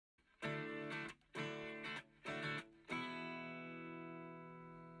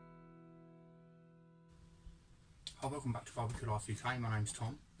Hi, welcome back to Barbecue Life UK. My name's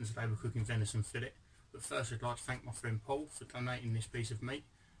Tom and today we're cooking venison fillet. But first I'd like to thank my friend Paul for donating this piece of meat.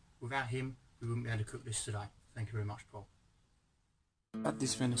 Without him we wouldn't be able to cook this today. Thank you very much, Paul. I've had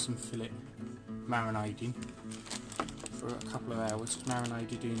this venison fillet marinating for a couple of hours. It's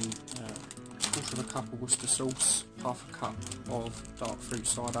marinated in a quarter of a cup of Worcestershire sauce, half a cup of dark fruit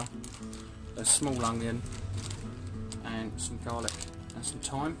cider, a small onion and some garlic and some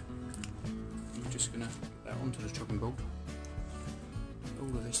thyme. I'm just going to put that onto the chopping board. All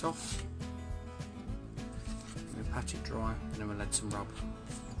of this off. And then pat it dry and then we'll add some rub.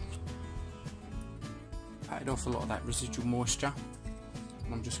 Patted off a lot of that residual moisture.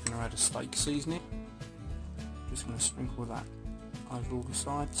 And I'm just going to add a steak seasoning. Just going to sprinkle that over all the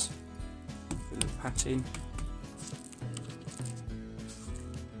sides. A little pat in.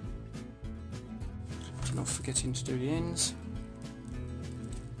 Not forgetting to do the ends.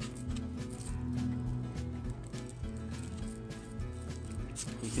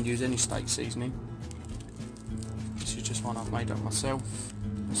 You can use any steak seasoning. This is just one I've made up myself.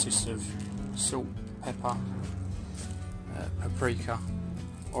 It consists of salt, pepper, paprika,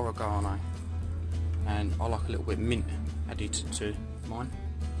 oregano, and I like a little bit of mint added to mine.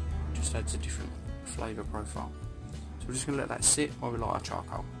 It just adds a different flavour profile. So we're just going to let that sit while we light our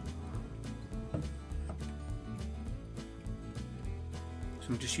charcoal. So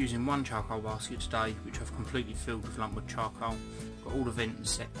I'm just using one charcoal basket today, which I've completely filled with lumpwood charcoal. Got all the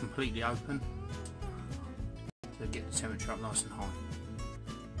vents set completely open to get the temperature up nice and high.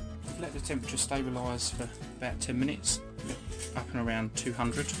 I've let the temperature stabilise for about 10 minutes, up and around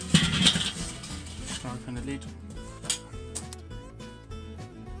 200. Just open the lid.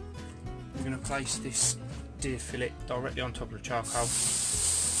 We're going to place this deer fillet directly on top of the charcoal.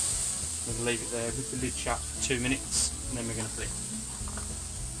 We're going to leave it there with the lid shut for 2 minutes and then we're going to flip.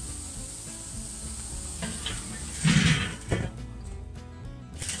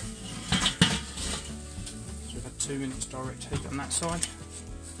 So we've had 2 minutes direct heat on that side.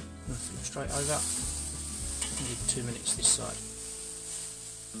 We'll flip straight over and give 2 minutes this side.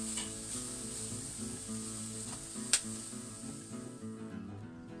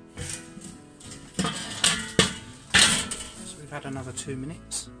 So we've had another 2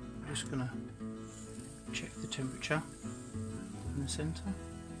 minutes. I'm just going to check the temperature in the centre.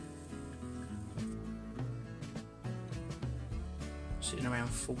 Sitting around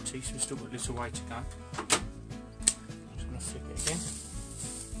 40, so we've still got a little way to go. Just going to flip it again.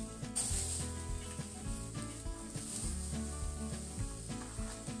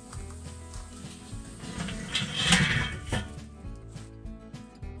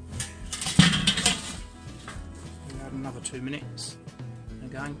 We've had another 2 minutes.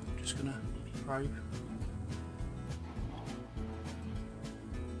 Again, just going to probe.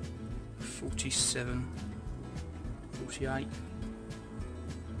 47, 48.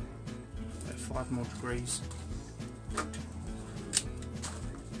 5 more degrees.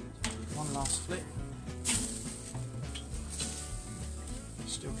 One last flip.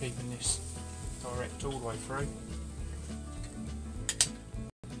 Still keeping this direct all the way through.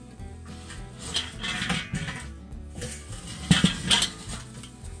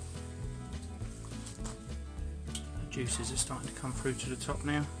 The juices are starting to come through to the top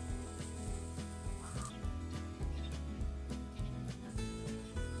now.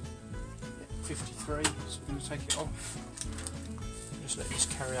 Yeah, 53, so we're going to take it off. Just let this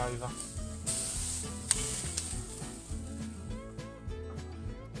carry over.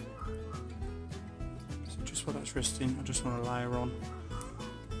 So just while that's resting, I just want to layer on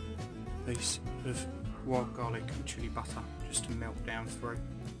a piece of wild garlic and chilli butter just to melt down through.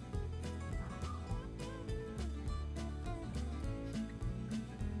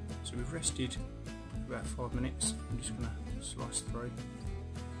 So we've rested for about 5 minutes. I'm just going to slice through.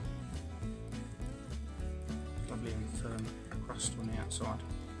 Lovely and firm crust on the outside.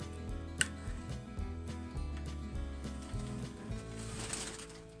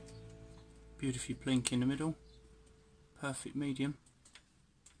 Beautifully plink in the middle. Perfect medium.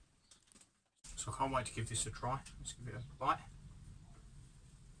 So I can't wait to give this a try. Let's give it a bite.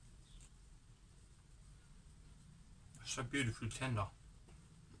 It's so beautifully tender.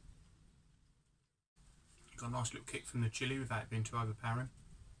 Got a nice little kick from the chilli without it being too overpowering.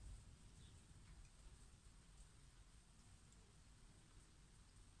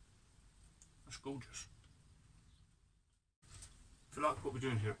 That's gorgeous. If you like what we're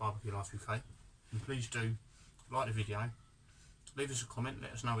doing here at Barbecue Life UK, then please do like the video, leave us a comment,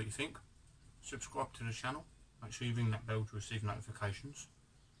 let us know what you think, subscribe to the channel, make sure you ring that bell to receive notifications.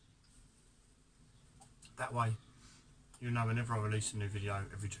 That way you know whenever I release a new video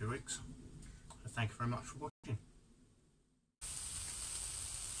every 2 weeks. So thank you very much for watching.